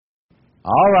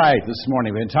All right, this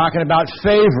morning we've been talking about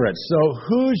favorites. So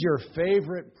who's your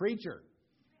favorite preacher?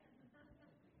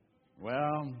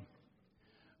 Well,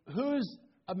 who's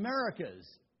America's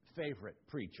favorite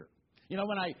preacher? You know,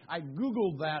 when I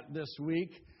Googled that this week,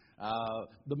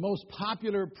 the most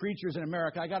popular preachers in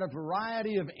America, I got a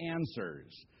variety of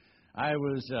answers. I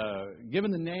was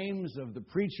given the names of the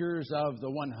preachers of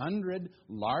the 100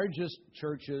 largest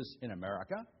churches in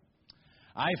America.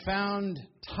 I found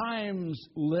Time's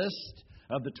list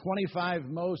of the 25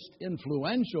 most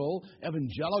influential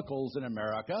evangelicals in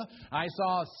America. I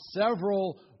saw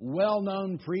several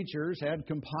well-known preachers had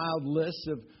compiled lists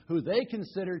of who they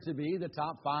consider to be the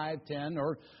top 5, 10,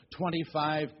 or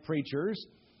 25 preachers.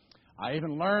 I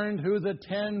even learned who the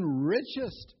 10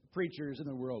 richest preachers in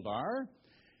the world are,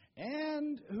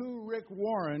 and who Rick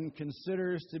Warren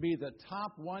considers to be the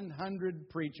top 100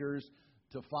 preachers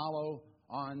to follow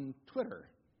on Twitter.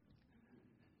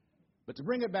 But to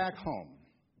bring it back home,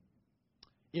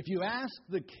 if you ask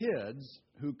the kids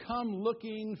who come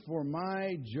looking for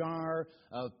my jar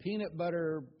of peanut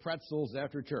butter pretzels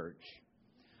after church,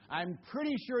 I'm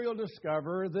pretty sure you'll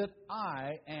discover that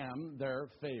I am their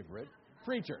favorite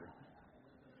preacher.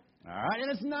 All right,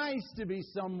 and it's nice to be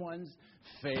someone's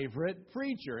favorite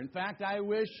preacher. In fact, I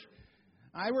wish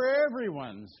I were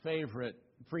everyone's favorite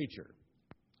preacher.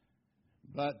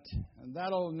 But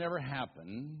that'll never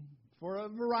happen for a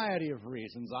variety of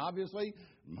reasons. Obviously,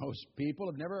 most people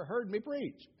have never heard me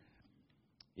preach,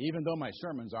 even though my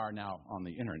sermons are now on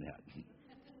the internet.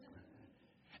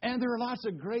 And there are lots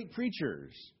of great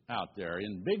preachers out there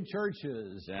in big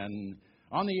churches and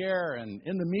on the air and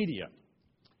in the media.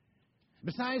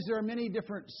 Besides, there are many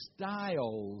different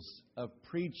styles of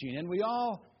preaching, and we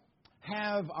all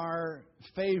have our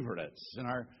favorites and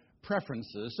our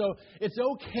preferences. So it's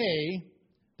okay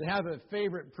to have a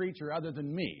favorite preacher other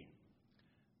than me.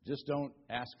 Just don't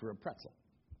ask for a pretzel.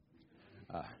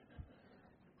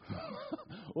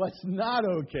 What's not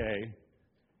okay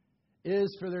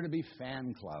is for there to be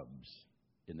fan clubs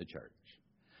in the church.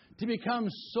 To become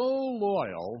so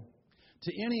loyal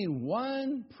to any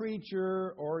one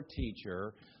preacher or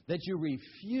teacher that you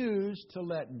refuse to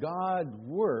let God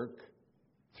work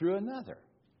through another.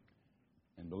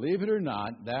 And believe it or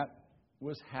not, that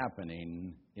was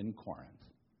happening in Corinth.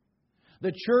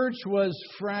 The church was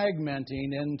fragmenting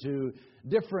into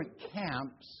different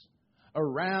camps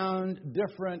around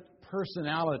different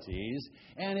personalities,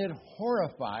 and it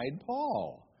horrified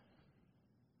Paul.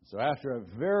 So after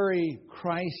a very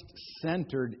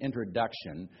Christ-centered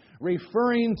introduction,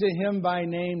 referring to him by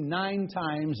name 9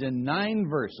 times in 9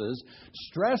 verses,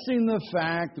 stressing the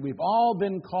fact that we've all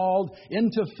been called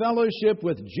into fellowship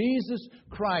with Jesus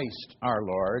Christ our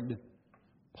Lord,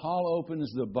 Paul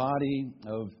opens the body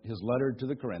of his letter to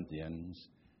the Corinthians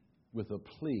with a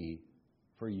plea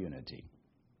for unity.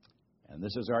 And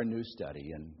this is our new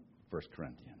study in 1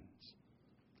 Corinthians.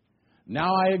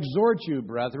 Now I exhort you,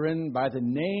 brethren, by the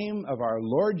name of our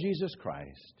Lord Jesus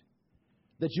Christ,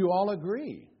 that you all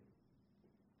agree,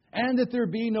 and that there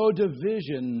be no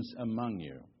divisions among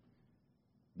you,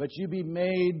 but you be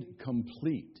made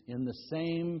complete in the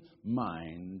same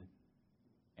mind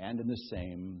and in the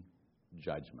same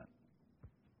judgment.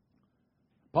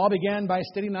 Paul began by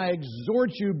stating, I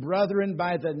exhort you, brethren,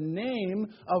 by the name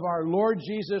of our Lord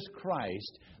Jesus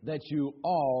Christ, that you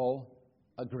all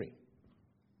agree.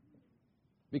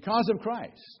 Because of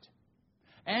Christ,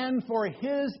 and for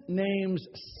His name's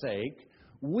sake,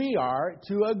 we are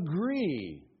to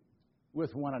agree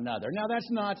with one another. Now,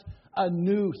 that's not a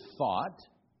new thought.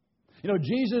 You know,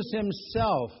 Jesus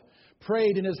Himself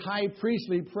prayed in His high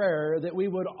priestly prayer that we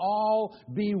would all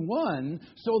be one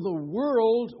so the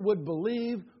world would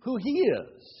believe who He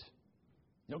is.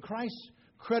 You know, Christ's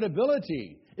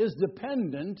credibility is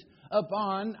dependent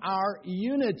upon our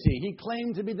unity. He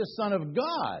claimed to be the Son of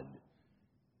God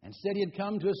and said He had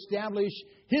come to establish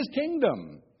His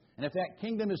kingdom. And if that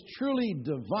kingdom is truly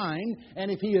divine,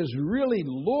 and if He is really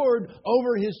Lord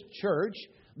over His church,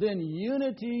 then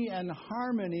unity and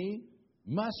harmony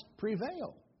must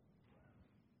prevail.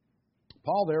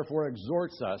 Paul, therefore,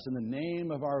 exhorts us in the name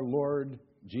of our Lord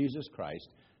Jesus Christ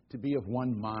to be of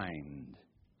one mind,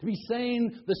 to be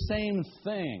saying the same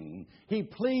thing. He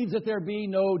pleads that there be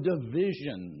no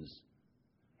divisions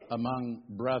among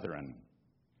brethren.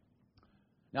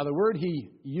 Now, the word he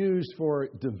used for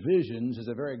divisions is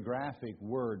a very graphic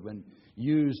word when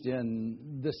used in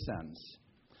this sense.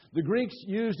 The Greeks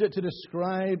used it to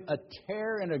describe a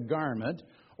tear in a garment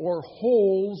or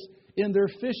holes in their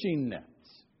fishing nets.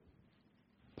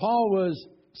 Paul was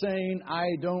saying,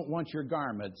 I don't want your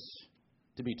garments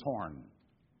to be torn.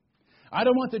 I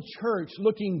don't want the church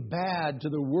looking bad to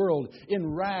the world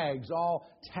in rags, all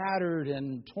tattered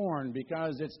and torn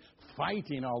because it's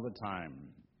fighting all the time.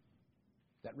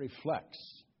 That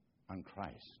reflects on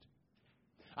Christ.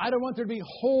 I don't want there to be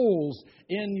holes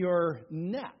in your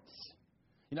nets.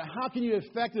 How can you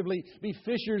effectively be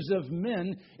fishers of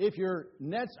men if your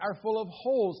nets are full of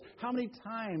holes? How many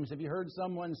times have you heard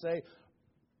someone say,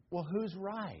 well, who's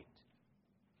right?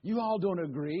 You all don't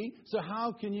agree, so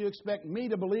how can you expect me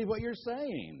to believe what you're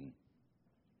saying?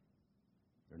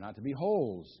 There are not to be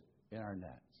holes in our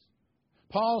nets.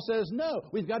 Paul says, no,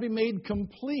 we've got to be made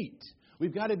complete.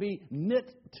 We've got to be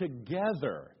knit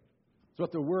together. That's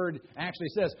what the word actually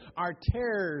says. Our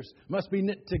tares must be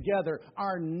knit together.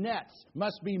 Our nets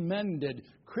must be mended.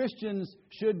 Christians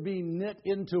should be knit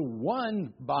into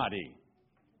one body.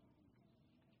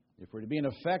 If we're to be an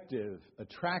effective,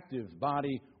 attractive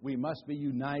body, we must be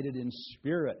united in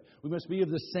spirit. We must be of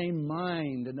the same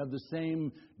mind and of the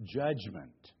same judgment.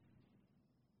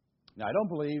 Now, I don't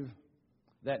believe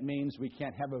that means we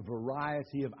can't have a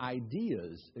variety of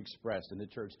ideas expressed in the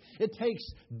church. It takes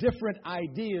different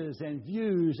ideas and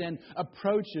views and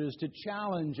approaches to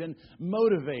challenge and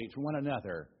motivate one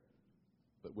another.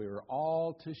 But we are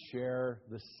all to share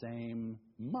the same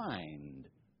mind.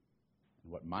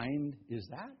 And what mind is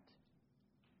that?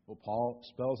 Well, Paul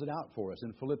spells it out for us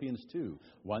in Philippians 2,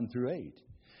 1 through 8.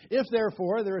 If,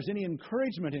 therefore, there is any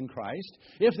encouragement in Christ,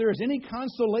 if there is any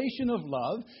consolation of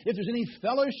love, if there's any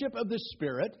fellowship of the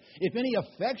Spirit, if any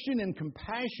affection and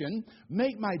compassion,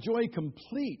 make my joy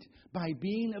complete by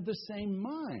being of the same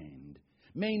mind,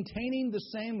 maintaining the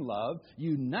same love,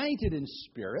 united in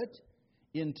spirit,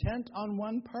 intent on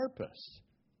one purpose.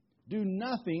 Do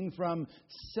nothing from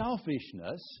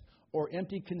selfishness or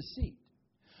empty conceit.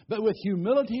 But with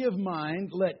humility of mind,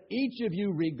 let each of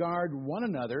you regard one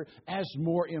another as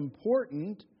more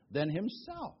important than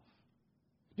himself.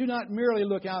 Do not merely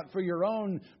look out for your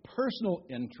own personal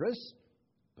interests,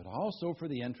 but also for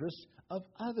the interests of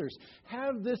others.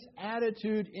 Have this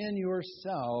attitude in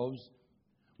yourselves,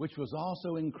 which was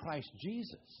also in Christ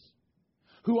Jesus,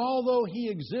 who, although he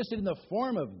existed in the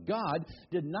form of God,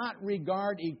 did not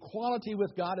regard equality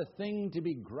with God a thing to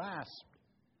be grasped,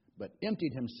 but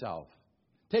emptied himself,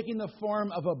 taking the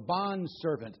form of a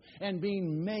bondservant and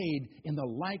being made in the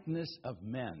likeness of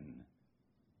men.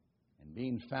 And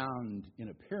being found in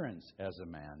appearance as a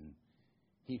man,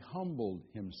 he humbled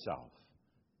himself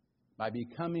by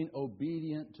becoming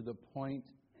obedient to the point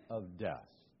of death,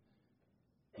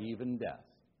 even death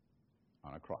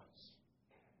on a cross.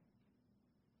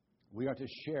 We are to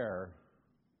share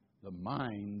the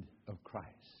mind of Christ.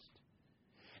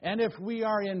 And if we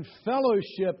are in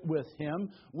fellowship with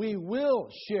him, we will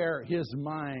share his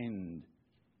mind,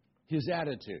 his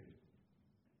attitude.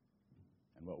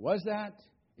 And what was that?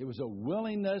 It was a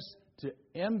willingness to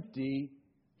empty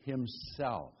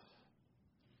himself,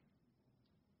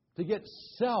 to get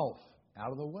self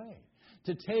out of the way,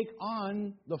 to take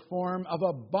on the form of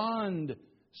a bond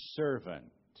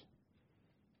servant,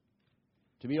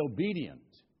 to be obedient,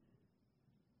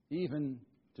 even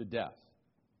to death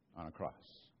on a cross.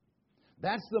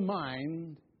 That's the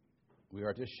mind we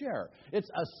are to share. It's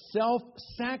a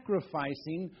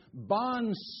self-sacrificing,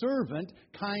 bond-servant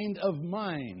kind of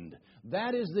mind.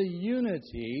 That is the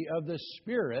unity of the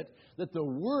Spirit that the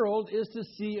world is to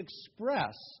see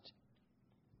expressed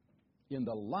in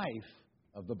the life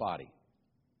of the body.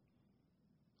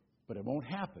 But it won't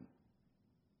happen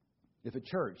if a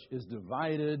church is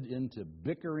divided into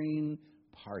bickering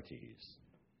parties.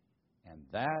 And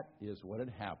that is what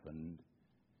had happened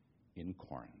in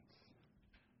Corinth.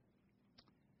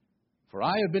 For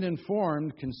I have been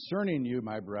informed concerning you,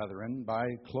 my brethren, by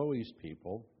Chloe's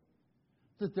people,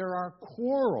 that there are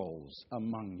quarrels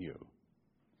among you.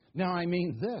 Now I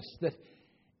mean this, that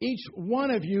each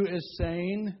one of you is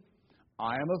saying,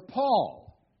 I am of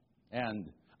Paul,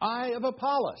 and I of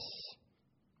Apollos,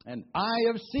 and I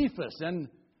of Cephas, and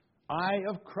I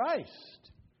of Christ.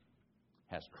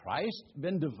 Has Christ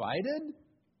been divided?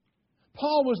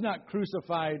 Paul was not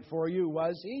crucified for you,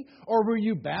 was he? Or were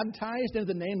you baptized in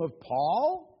the name of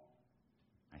Paul?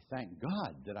 I thank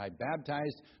God that I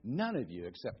baptized none of you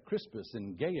except Crispus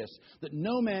and Gaius, that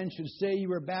no man should say you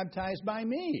were baptized by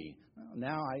me. Well,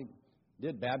 now I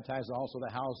did baptize also the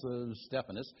house of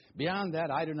Stephanas. Beyond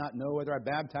that, I do not know whether I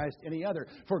baptized any other.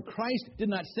 For Christ did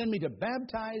not send me to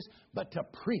baptize, but to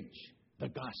preach the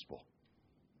gospel.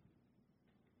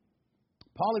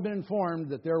 Paul had been informed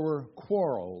that there were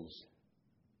quarrels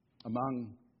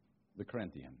among the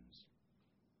Corinthians.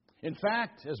 In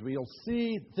fact, as we'll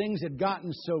see, things had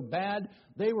gotten so bad,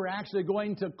 they were actually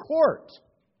going to court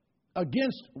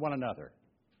against one another.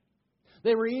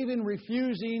 They were even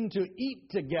refusing to eat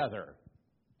together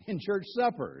in church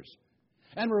suppers,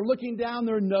 and were looking down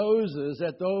their noses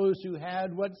at those who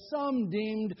had what some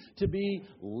deemed to be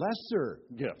lesser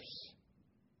gifts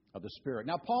of the Spirit.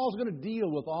 Now, Paul's going to deal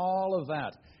with all of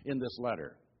that in this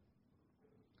letter.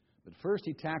 But first,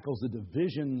 he tackles the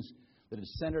divisions that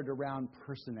is centered around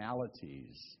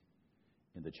personalities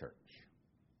in the church.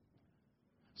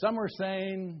 Some were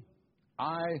saying,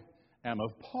 I am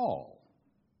of Paul.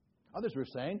 Others were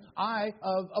saying, I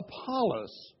of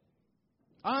Apollos.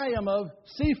 I am of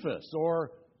Cephas,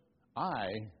 or I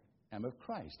am of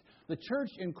Christ. The church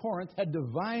in Corinth had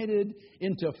divided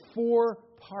into 4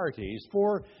 parties,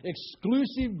 4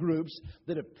 exclusive groups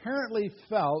that apparently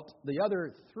felt the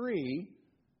other 3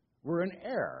 were in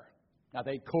error. Now,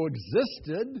 they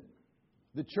coexisted.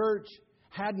 The church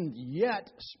hadn't yet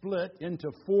split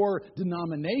into 4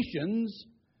 denominations,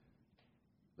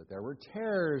 but there were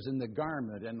tears in the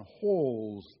garment and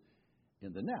holes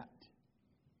in the net.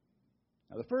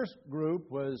 Now, the first group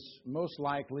was most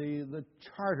likely the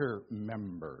charter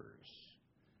members,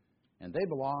 and they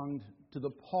belonged to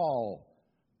the Paul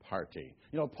party.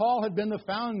 You know, Paul had been the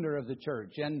founder of the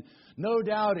church, and no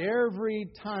doubt every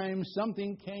time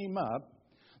something came up,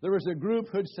 there was a group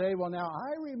who'd say, well, now,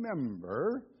 I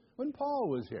remember when Paul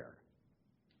was here.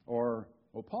 Or,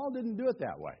 well, Paul didn't do it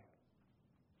that way.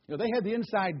 You know, they had the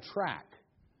inside track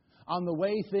on the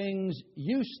way things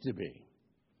used to be.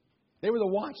 They were the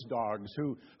watchdogs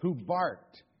who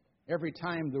barked every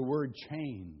time the word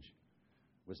change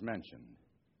was mentioned.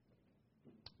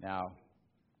 Now,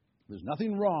 there's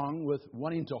nothing wrong with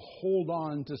wanting to hold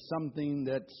on to something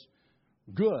that's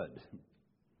good,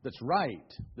 that's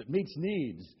right, that meets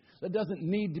needs, that doesn't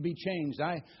need to be changed.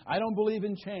 I don't believe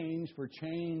in change for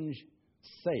change's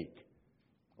sake,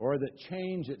 or that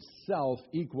change itself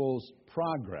equals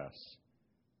progress.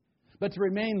 But to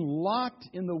remain locked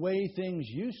in the way things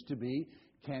used to be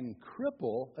can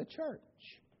cripple a church.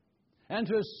 And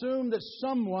to assume that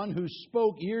someone who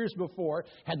spoke years before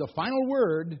had the final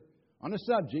word on a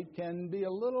subject can be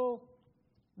a little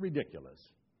ridiculous.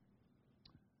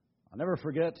 I'll never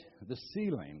forget the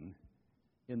ceiling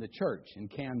in the church in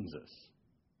Kansas.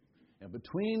 And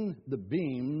between the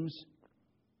beams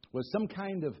was some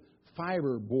kind of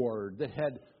fiber board that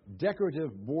had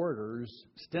decorative borders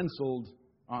stenciled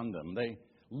on them. They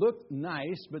looked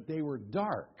nice, but they were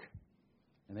dark.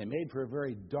 And they made for a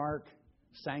very dark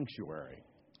sanctuary.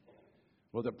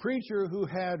 Well, the preacher who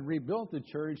had rebuilt the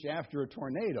church after a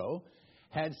tornado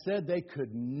had said they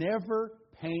could never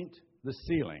paint the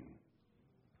ceiling.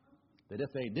 That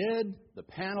if they did, the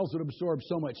panels would absorb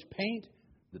so much paint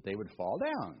that they would fall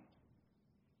down.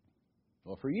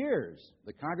 Well, for years,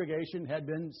 the congregation had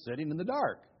been sitting in the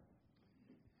dark.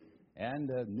 And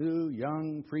a new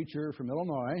young preacher from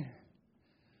Illinois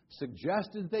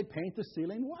suggested they paint the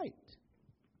ceiling white.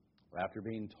 After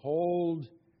being told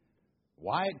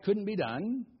why it couldn't be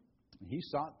done, he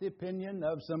sought the opinion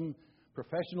of some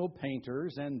professional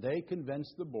painters, and they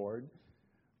convinced the board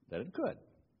that it could.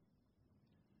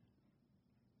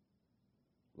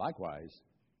 Likewise,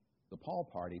 the Paul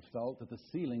party felt that the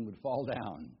ceiling would fall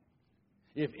down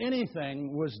if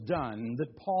anything was done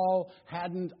that Paul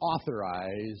hadn't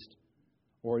authorized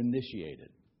or initiated.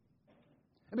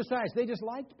 And besides, they just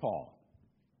liked Paul.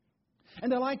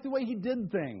 And they liked the way he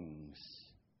did things.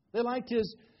 They liked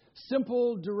his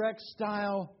simple, direct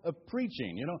style of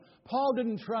preaching. You know, Paul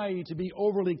didn't try to be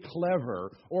overly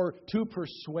clever or too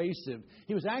persuasive.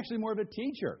 He was actually more of a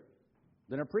teacher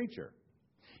than a preacher.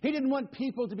 He didn't want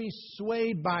people to be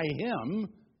swayed by him,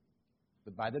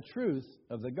 but by the truth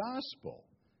of the gospel.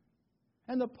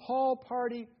 And the Paul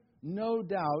party, no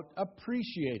doubt,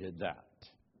 appreciated that.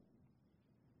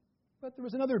 But there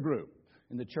was another group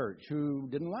in the church who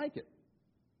didn't like it.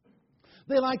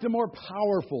 They liked a more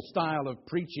powerful style of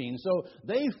preaching, so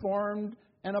they formed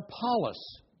an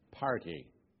Apollos party.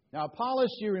 Now, Apollos,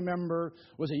 you remember,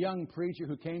 was a young preacher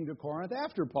who came to Corinth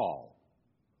after Paul.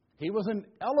 He was an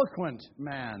eloquent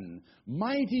man,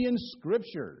 mighty in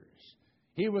Scriptures.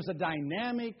 He was a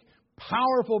dynamic,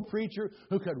 powerful preacher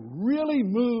who could really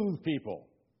move people.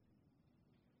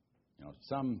 You know,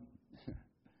 some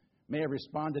may have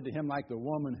responded to him like the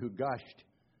woman who gushed,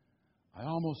 I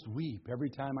almost weep every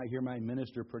time I hear my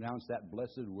minister pronounce that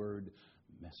blessed word,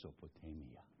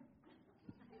 Mesopotamia.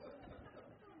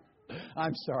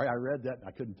 I'm sorry, I read that and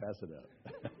I couldn't pass it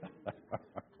up.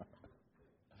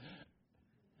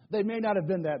 They may not have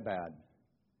been that bad,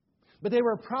 but they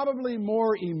were probably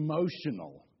more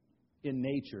emotional in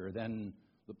nature than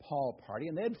the Paul party,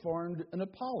 and they had formed an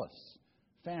Apollos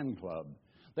fan club.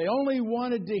 They only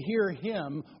wanted to hear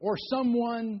him or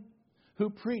someone who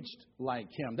preached like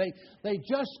him. They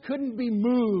just couldn't be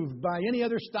moved by any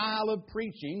other style of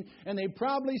preaching, and they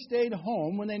probably stayed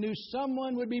home when they knew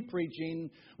someone would be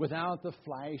preaching without the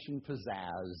flash and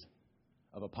pizzazz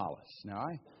of Apollos. Now,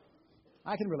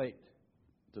 I can relate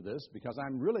to this because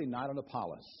I'm really not an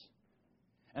Apollos.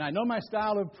 And I know my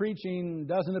style of preaching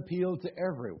doesn't appeal to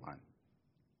everyone.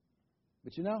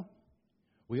 But you know,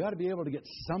 we ought to be able to get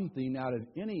something out of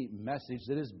any message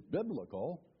that is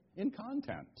biblical in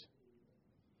content.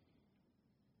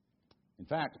 In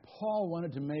fact, Paul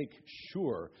wanted to make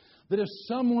sure that if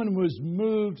someone was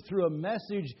moved through a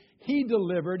message he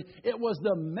delivered, it was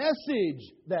the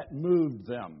message that moved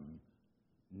them,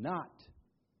 not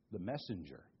the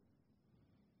messenger.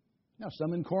 Now,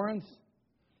 some in Corinth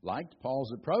liked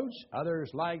Paul's approach,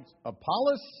 others liked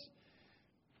Apollos,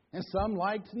 and some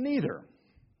liked neither.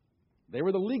 They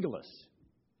were the legalists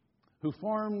who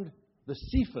formed the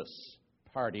Cephas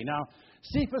party. Now,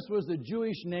 Cephas was the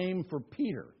Jewish name for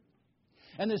Peter.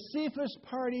 And the Cephas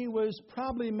party was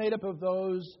probably made up of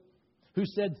those who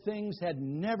said things had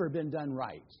never been done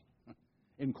right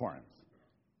in Corinth.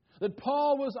 That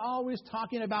Paul was always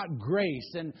talking about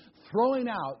grace and throwing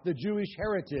out the Jewish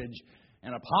heritage.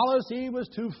 And Apollos, he was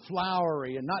too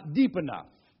flowery and not deep enough.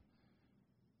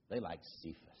 They liked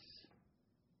Cephas.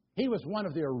 He was one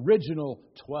of the original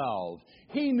 12.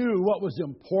 He knew what was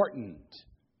important.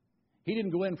 He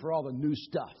didn't go in for all the new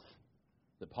stuff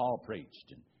that Paul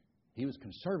preached. And he was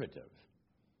conservative.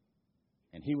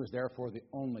 And he was therefore the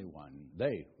only one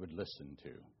they would listen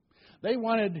to. They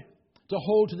wanted to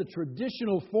hold to the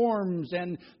traditional forms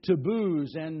and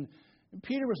taboos, and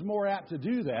Peter was more apt to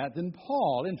do that than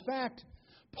Paul. In fact,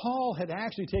 Paul had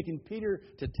actually taken Peter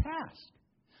to task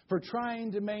for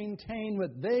trying to maintain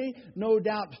what they no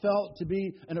doubt felt to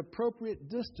be an appropriate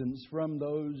distance from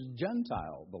those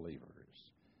Gentile believers.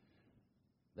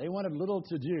 They wanted little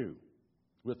to do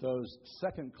with those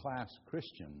second-class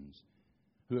Christians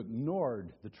who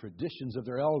ignored the traditions of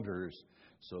their elders,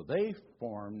 so they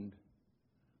formed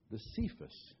the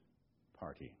Cephas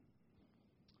party.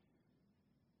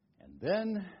 And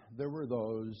then there were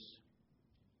those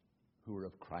who were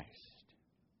of Christ.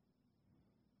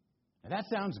 And that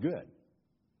sounds good.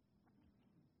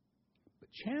 But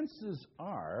chances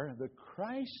are the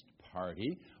Christ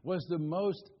party was the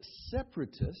most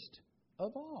separatist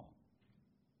of all.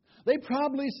 They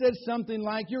probably said something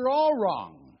like, "You're all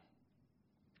wrong.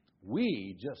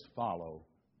 We just follow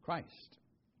Christ."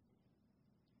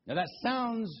 Now that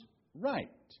sounds right.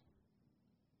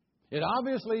 It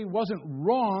obviously wasn't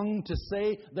wrong to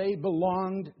say they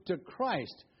belonged to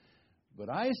Christ. But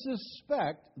I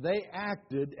suspect they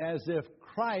acted as if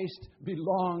Christ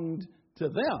belonged to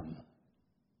them.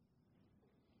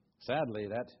 Sadly,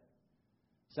 that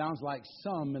sounds like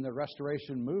some in the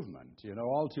Restoration movement. You know,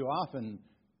 all too often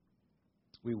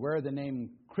we wear the name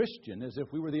Christian as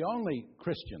if we were the only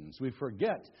Christians. We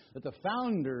forget that the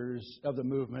founders of the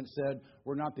movement said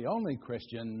we're not the only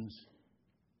Christians,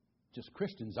 just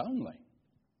Christians only.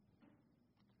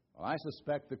 Well, I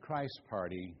suspect the Christ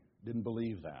party didn't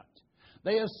believe that.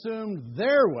 They assumed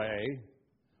their way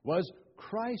was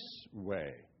Christ's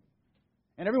way,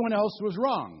 and everyone else was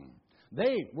wrong.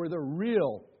 They were the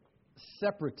real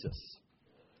separatists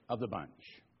of the bunch.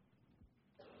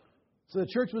 So the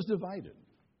church was divided.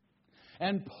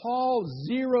 And Paul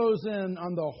zeroes in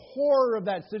on the horror of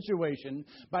that situation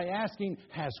by asking,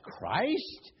 has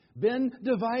Christ been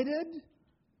divided?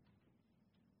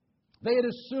 They had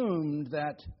assumed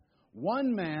that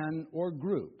one man or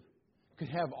group could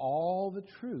have all the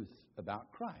truth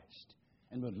about Christ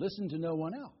and would listen to no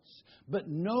one else. But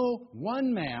no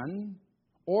one man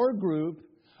or group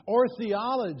or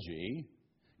theology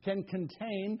can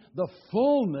contain the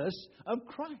fullness of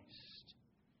Christ.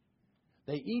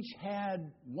 They each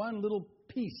had one little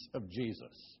piece of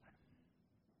Jesus.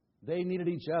 They needed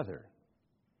each other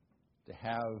to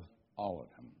have all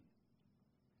of him.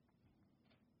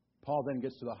 Paul then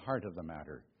gets to the heart of the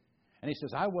matter. And he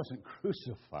says, I wasn't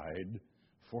crucified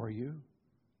for you.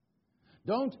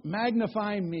 Don't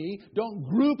magnify me. Don't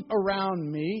group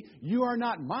around me. You are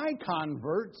not my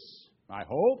converts, I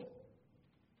hope.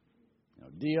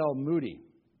 D.L. Moody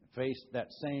faced that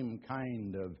same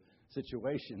kind of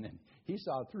situation, and he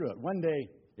saw through it. One day,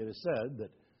 it is said that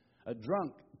a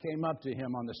drunk came up to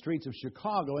him on the streets of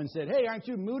Chicago and said, hey, aren't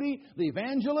you Moody, the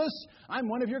evangelist? I'm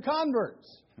one of your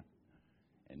converts.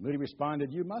 And Moody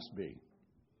responded, you must be.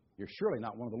 You're surely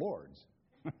not one of the Lord's.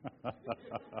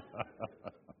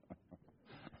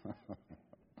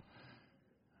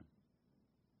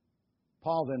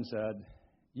 Paul then said,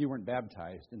 you weren't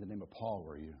baptized in the name of Paul,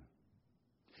 were you?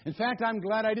 In fact, I'm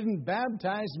glad I didn't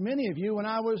baptize many of you when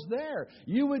I was there.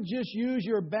 You would just use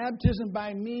your baptism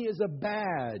by me as a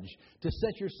badge to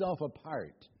set yourself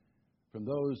apart from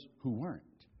those who weren't.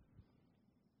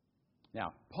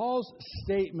 Now, Paul's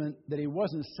statement that he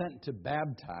wasn't sent to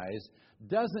baptize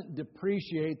doesn't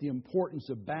depreciate the importance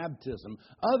of baptism.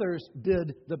 Others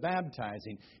did the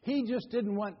baptizing. He just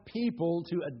didn't want people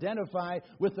to identify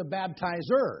with the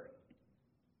baptizer.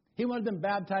 He wanted them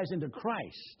baptized into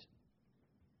Christ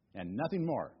and nothing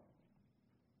more.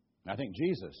 I think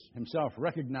Jesus himself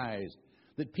recognized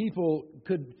that people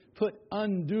could put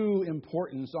undue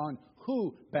importance on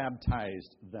who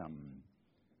baptized them.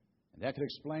 And that could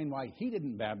explain why he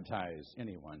didn't baptize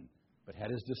anyone, but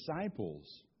had his disciples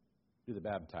do the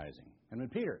baptizing. And when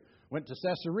Peter went to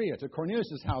Caesarea, to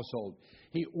Cornelius' household,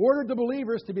 he ordered the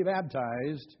believers to be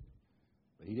baptized,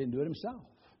 but he didn't do it himself.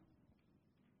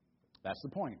 That's the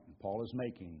point Paul is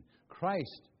making.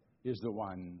 Christ is the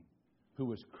one who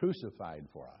was crucified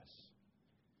for us.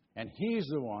 And He's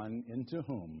the one into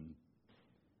whom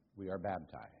we are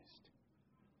baptized.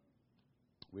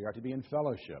 We are to be in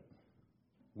fellowship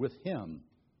with Him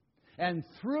and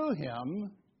through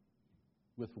Him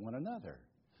with one another.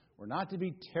 We're not to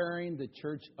be tearing the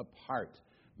church apart,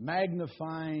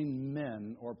 magnifying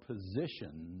men or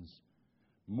positions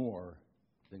more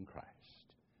than Christ.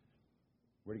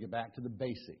 We're to get back to the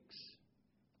basics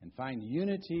and find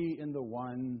unity in the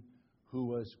one who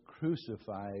was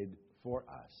crucified for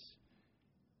us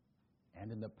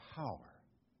and in the power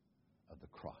of the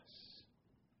cross.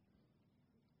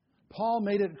 Paul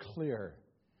made it clear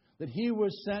that he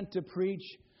was sent to preach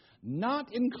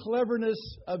not in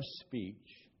cleverness of speech,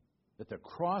 that the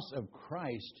cross of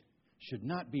Christ should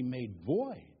not be made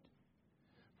void.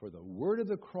 For the word of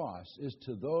the cross is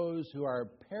to those who are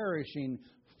perishing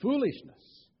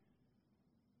foolishness,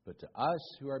 but to us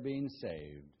who are being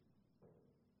saved,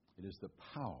 it is the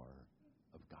power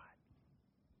of God.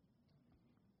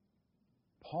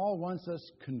 Paul wants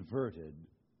us converted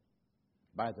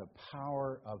by the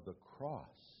power of the cross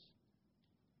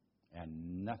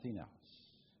and nothing else.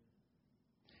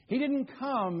 He didn't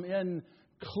come in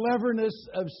cleverness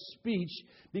of speech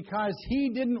because he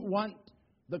didn't want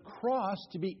the cross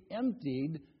to be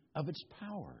emptied of its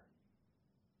power.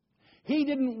 He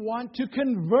didn't want to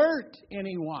convert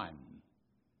anyone.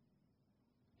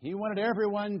 He wanted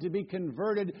everyone to be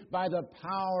converted by the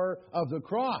power of the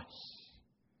cross.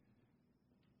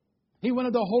 He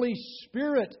wanted the Holy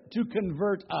Spirit to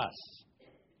convert us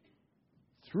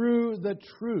through the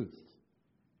truth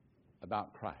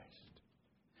about Christ.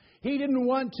 He didn't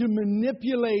want to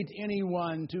manipulate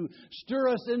anyone, to stir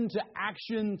us into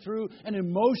action through an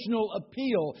emotional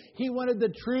appeal. He wanted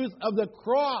the truth of the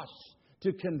cross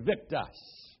to convict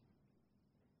us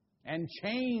and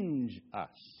change us.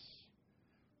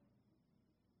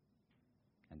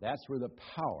 And that's where the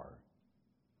power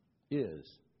is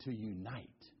to unite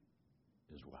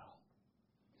as well.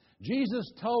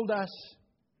 Jesus told us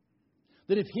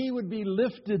that if He would be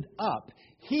lifted up,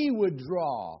 He would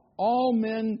draw all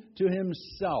men to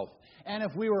Himself. And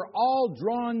if we were all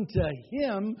drawn to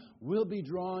Him, we'll be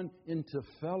drawn into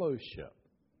fellowship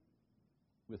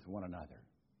with one another.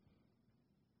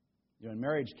 You know, in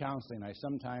marriage counseling, I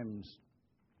sometimes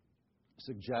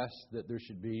suggest that there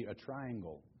should be a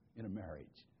triangle in a marriage.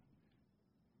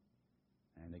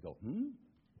 And they go, You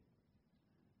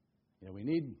know, we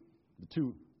need the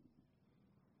two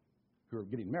who are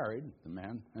getting married, the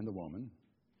man and the woman,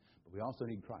 but we also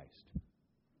need Christ.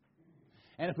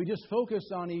 And if we just focus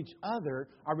on each other,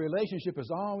 our relationship is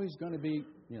always going to be,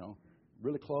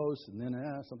 really close, and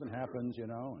then something happens,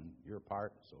 and you're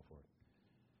apart, and so forth.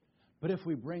 But if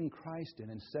we bring Christ in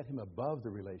and set Him above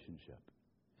the relationship,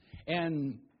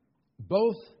 and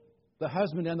both the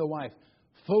husband and the wife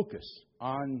focus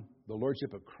on the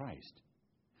Lordship of Christ,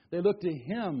 they look to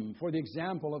Him for the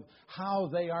example of how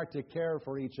they are to care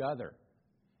for each other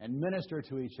and minister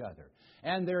to each other.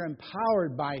 And they're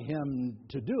empowered by Him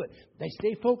to do it. They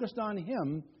stay focused on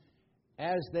Him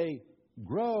as they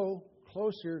grow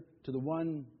closer to the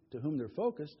one to whom they're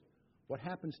focused. What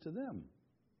happens to them?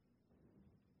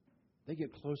 They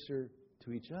get closer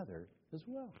to each other as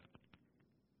well.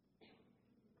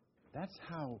 That's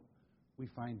how we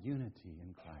find unity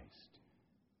in Christ.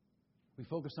 We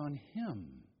focus on Him.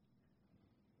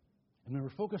 And when we're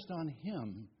focused on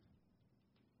Him,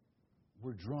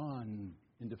 we're drawn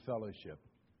into fellowship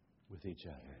with each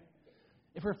other.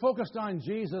 If we're focused on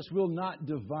Jesus, we'll not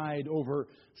divide over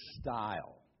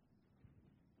style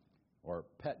or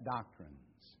pet doctrines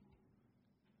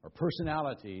or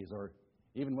personalities or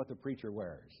even what the preacher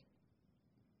wears.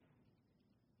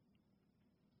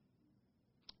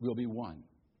 We'll be one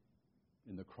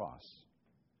in the cross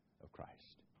of Christ.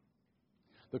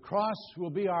 The cross will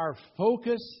be our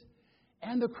focus,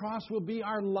 and the cross will be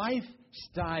our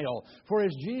lifestyle. For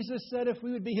as Jesus said, if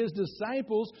we would be His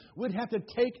disciples, we'd have to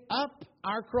take up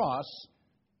our cross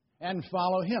and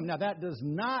follow Him. Now, that does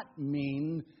not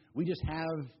mean we just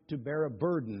have to bear a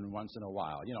burden once in a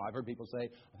while. You know, I've heard people say,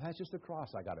 well, that's just a cross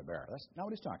I got to bear. That's not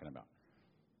what He's talking about.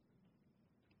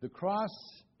 The cross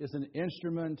is an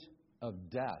instrument of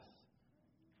death.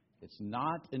 It's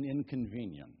not an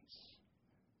inconvenience.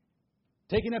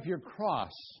 Taking up your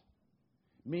cross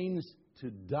means to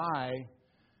die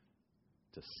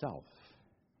to self.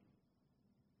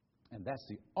 And that's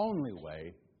the only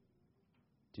way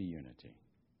to unity.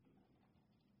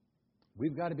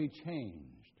 We've got to be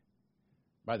changed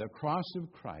by the cross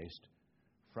of Christ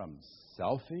from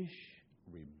selfish,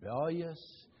 rebellious,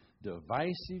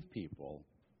 divisive people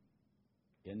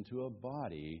into a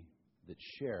body that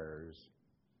shares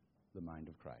the mind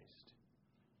of Christ.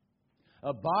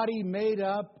 A body made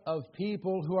up of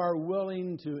people who are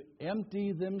willing to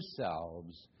empty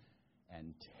themselves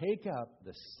and take up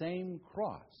the same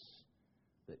cross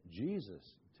that Jesus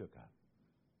took up.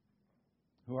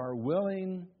 Who are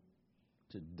willing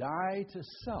to die to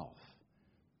self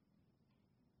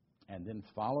and then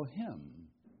follow Him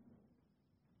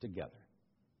together.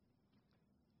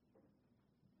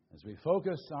 As we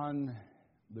focus on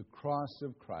the cross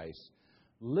of Christ,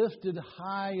 lifted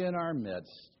high in our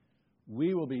midst,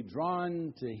 we will be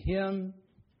drawn to Him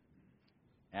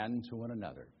and to one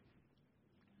another.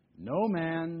 No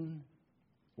man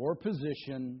or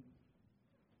position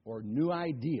or new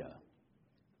idea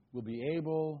will be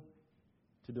able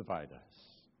to divide us.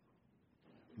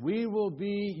 We will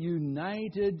be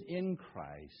united in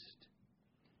Christ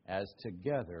as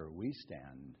together we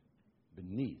stand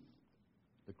beneath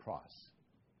the cross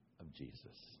of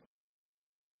Jesus.